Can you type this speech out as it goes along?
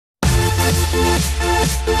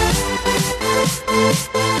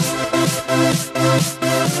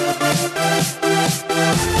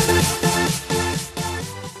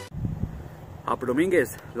Hopper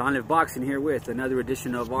Dominguez, Long Live Boxing, here with another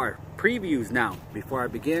edition of our previews. Now, before I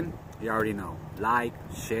begin, you already know, like,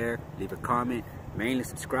 share, leave a comment, mainly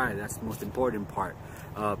subscribe. That's the most important part.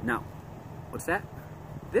 Now, what's that?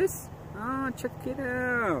 This? Oh, check it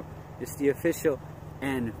out. It's the official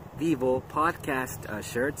and Vivo podcast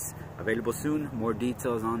shirts, available soon. More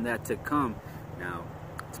details on that to come. Now,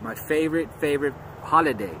 it's my favorite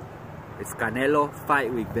holiday. It's Canelo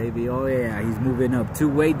Fight Week, baby. Oh yeah, he's moving up 2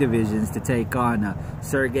 weight divisions to take on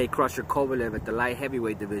Sergey Crusher Kovalev at the light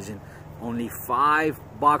heavyweight division. Only 5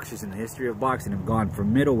 boxers in the history of boxing have gone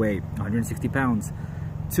from middleweight, 160 pounds,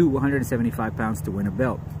 to 175 pounds to win a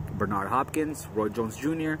belt. Bernard Hopkins, Roy Jones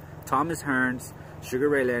Jr., Thomas Hearns, Sugar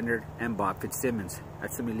Ray Leonard, and Bob Fitzsimmons.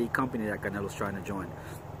 That's some elite company that Canelo's trying to join.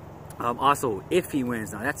 Also, if he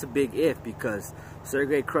wins, now that's a big if, because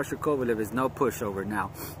Sergey Crusher Kovalev is no pushover.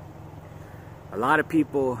 Now, a lot of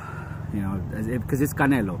people, you know, because it's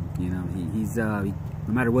Canelo, you know, he's no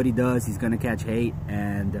matter what he does, he's gonna catch hate.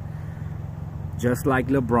 And just like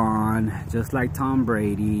LeBron, just like Tom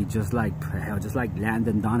Brady, just like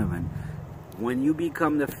Landon Donovan, when you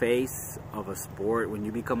become the face of a sport, when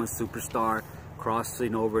you become a superstar,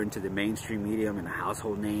 crossing over into the mainstream medium and a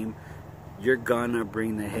household name, you're gonna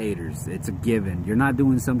bring the haters. It's a given. You're not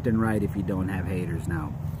doing something right if you don't have haters.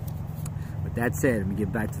 Now, with that said, let me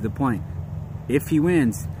get back to the point. If he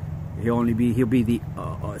wins, he'll be the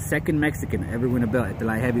second Mexican to ever win a belt at the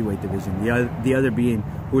light heavyweight division. The other being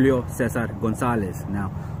Julio Cesar Gonzalez.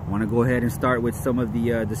 Now, I want to go ahead and start with some of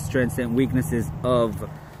the strengths and weaknesses of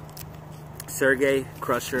Sergey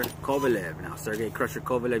Crusher Kovalev. Now, Sergey Crusher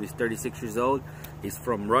Kovalev is 36 years old. He's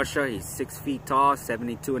from Russia. He's 6 feet tall,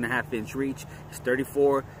 72.5-inch reach. He's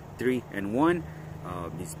 34-3-1.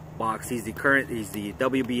 He's the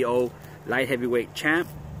WBO light heavyweight champ.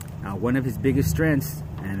 Now, one of his biggest strengths,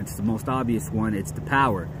 and it's the most obvious one, it's the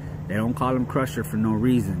power. They don't call him Crusher for no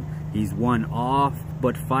reason. He's won all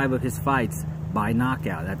but 5 of his fights by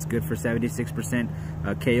knockout. That's good for 76%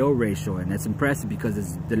 KO ratio, and that's impressive because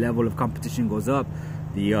as the level of competition goes up,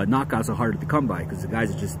 the knockouts are harder to come by because the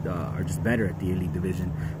guys are just better at the elite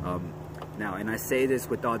division. Now, and I say this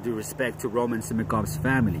with all due respect to Roman Simikov's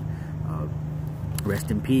family.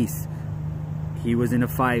 Rest in peace. He was in a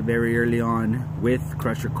fight very early on with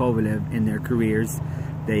Crusher Kovalev in their careers.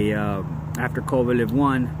 They, after Kovalev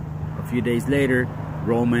won, a few days later,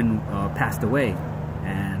 Roman passed away.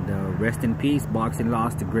 And rest in peace, boxing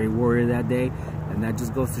lost a great warrior that day. And that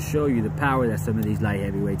just goes to show you the power that some of these light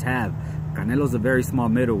heavyweights have. Canelo's a very small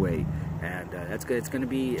middleweight, and that's good. It's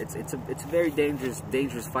a very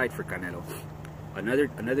dangerous fight for Canelo. Another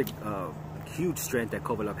huge strength that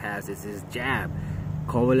Kovalev has is his jab.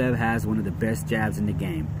 Kovalev has one of the best jabs in the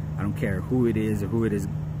game. I don't care who it is or who it is.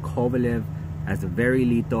 Kovalev has a very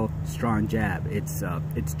lethal, strong jab. It's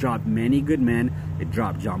dropped many good men. It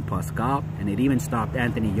dropped John Pascal, and it even stopped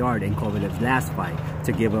Anthony Yarde in Kovalev's last fight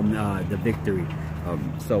to give him the victory.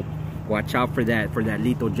 So watch out for that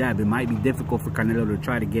lethal jab. It might be difficult for Canelo to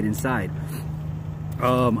try to get inside.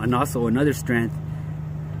 And also another strength,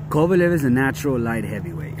 Kovalev is a natural light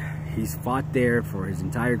heavyweight. He's fought there for his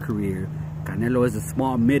entire career. Canelo is a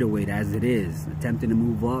small middleweight as it is, attempting to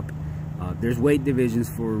move up. There's weight divisions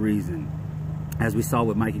for a reason. As we saw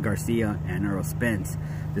with Mikey Garcia and Earl Spence,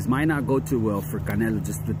 this might not go too well for Canelo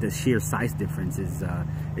just with the sheer size difference is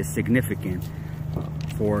significant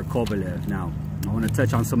for Kovalev. Now, I want to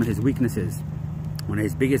touch on some of his weaknesses. One of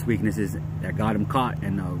his biggest weaknesses that got him caught,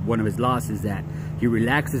 and one of his losses, is that he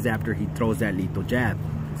relaxes after he throws that lethal jab.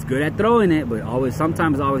 He's good at throwing it, but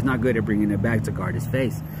sometimes not good at bringing it back to guard his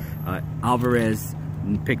face. Alvarez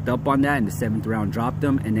picked up on that in the 7th round, dropped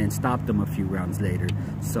him, and then stopped him a few rounds later.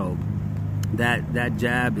 So that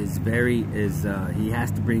jab is he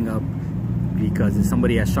has to bring up, because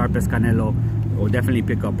somebody as sharp as Canelo will definitely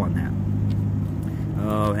pick up on that.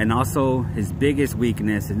 And also his biggest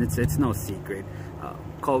weakness, and it's no secret,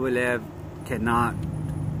 Kovalev cannot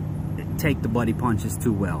take the body punches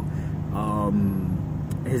too well.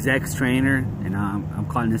 His ex-trainer, and I'm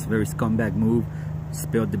calling this a very scumbag move,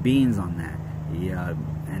 spilled the beans on that.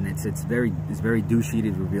 And it's very douchey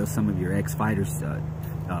to reveal some of your ex-fighters'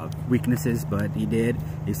 weaknesses, but he did.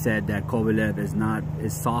 He said that Kovalev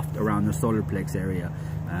is soft around the solar plex area.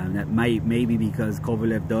 That maybe because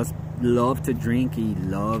Kovalev does love to drink. He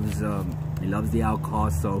loves the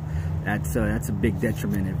alcohol, so that's a big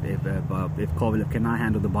detriment if Kovalev cannot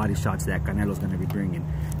handle the body shots that Canelo's going to be bringing.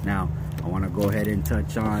 Now, I want to go ahead and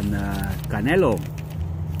touch on Canelo.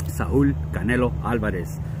 Saul Canelo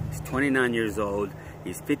Alvarez. He's 29 years old.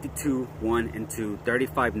 He's 52-1-2,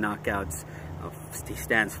 35 knockouts. He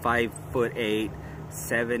stands 5'8",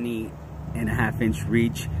 70.5-inch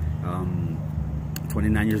reach.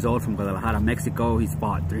 29 years old, from Guadalajara, Mexico. He's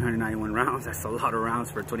fought 391 rounds. That's a lot of rounds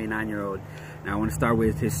for a 29-year-old. Now I want to start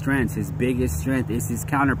with his strengths. His biggest strength is his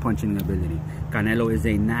counterpunching ability. Canelo is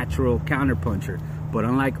a natural counterpuncher, but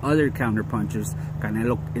unlike other counterpunchers,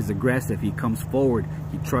 Canelo is aggressive. He comes forward,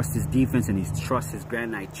 he trusts his defense, and he trusts his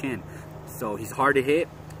granite chin. So he's hard to hit,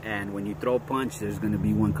 and when you throw a punch, there's going to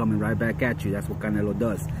be one coming right back at you. That's what Canelo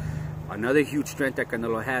does. Another huge strength that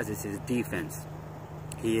Canelo has is his defense.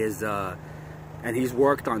 He is and he's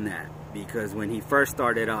worked on that, because when he first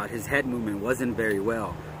started out, his head movement wasn't very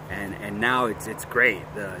well, and now it's great.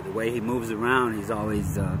 The way he moves around, he's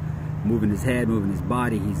always moving his head, moving his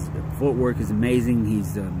body. His footwork is amazing.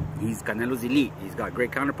 He's Canelo's elite. He's got great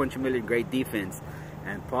counterpunching ability, great defense,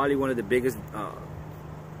 and probably one of the biggest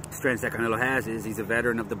strengths that Canelo has is he's a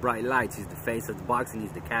veteran of the bright lights. He's the face of the boxing.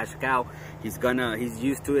 He's the cash cow. He's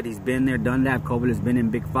used to it. He's been there, done that. Kovalev's been in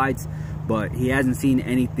big fights, but he hasn't seen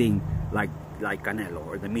anything like Canelo,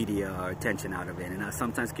 or the media attention out of it, and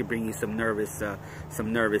sometimes can bring you some nervous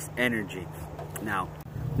energy. Now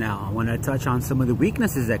I want to touch on some of the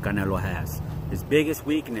weaknesses that Canelo has. His biggest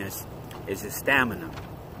weakness is his stamina.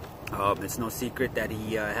 It's no secret that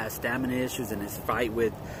he has stamina issues. In his fight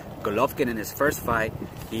with Golovkin, in his first fight,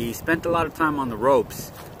 he spent a lot of time on the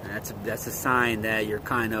ropes, and that's a sign that you're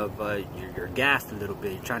kind of you're gassed a little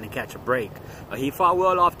bit. You're trying to catch a break. He fought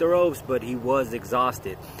well off the ropes, but he was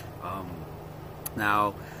exhausted.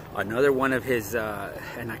 Now, another one of his,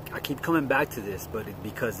 and I keep coming back to this, but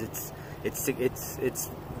because it's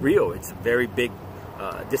real. It's a very big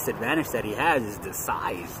disadvantage that he has, is the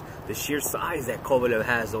size, the sheer size that Kovalev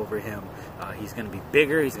has over him. He's going to be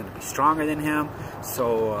bigger. He's going to be stronger than him.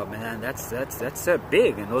 So, man, that's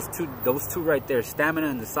big. And those two right there, stamina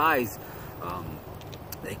and the size,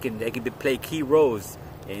 they can play key roles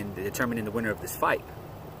in determining the winner of this fight.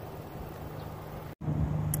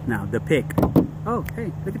 Now, the pick. Oh,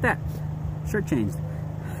 hey, look at that. Shirt changed.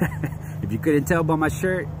 If you couldn't tell by my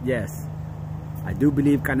shirt, yes. I do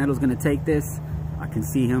believe Canelo's going to take this. I can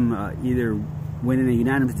see him either winning a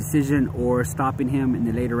unanimous decision or stopping him in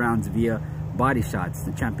the later rounds via body shots,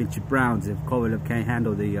 the championship rounds, if Kovalev can't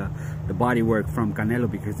handle the body work from Canelo,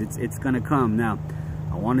 because it's going to come. Now,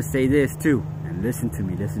 I want to say this too, and listen to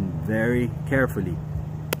me. Listen very carefully.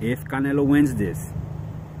 If Canelo wins this,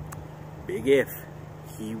 big if,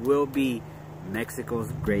 he will be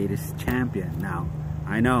Mexico's greatest champion. Now,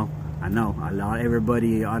 I know,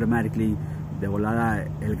 everybody automatically, de volada,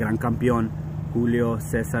 el gran campeón, Julio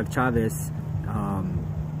Cesar Chavez,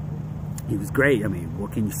 he was great. I mean,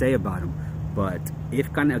 what can you say about him? But if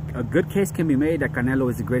a good case can be made that Canelo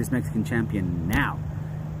is the greatest Mexican champion now.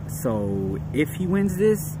 So if he wins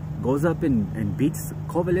this, goes up and beats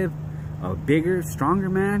Kovalev, a bigger, stronger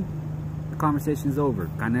man, the conversation's over.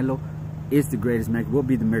 Canelo is the greatest, will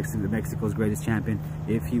be Mexico's greatest champion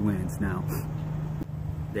if he wins. Now,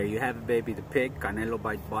 there you have it, baby. The pick, Canelo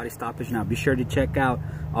by body stoppage. Now, be sure to check out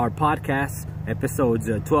our podcasts. Episodes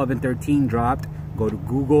 12 and 13 dropped. Go to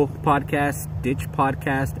Google Podcasts, Stitch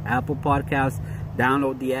Podcast, Apple Podcasts.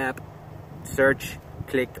 Download the app. Search,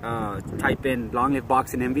 click, type in Long Live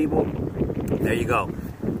Boxing en Vivo. There you go.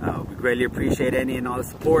 We greatly appreciate any and all the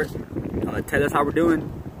support. Tell us how we're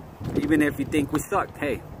doing. Even if you think we sucked,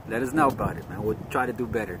 hey, let us know about it, man. We'll try to do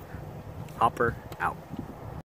better. Hopper out.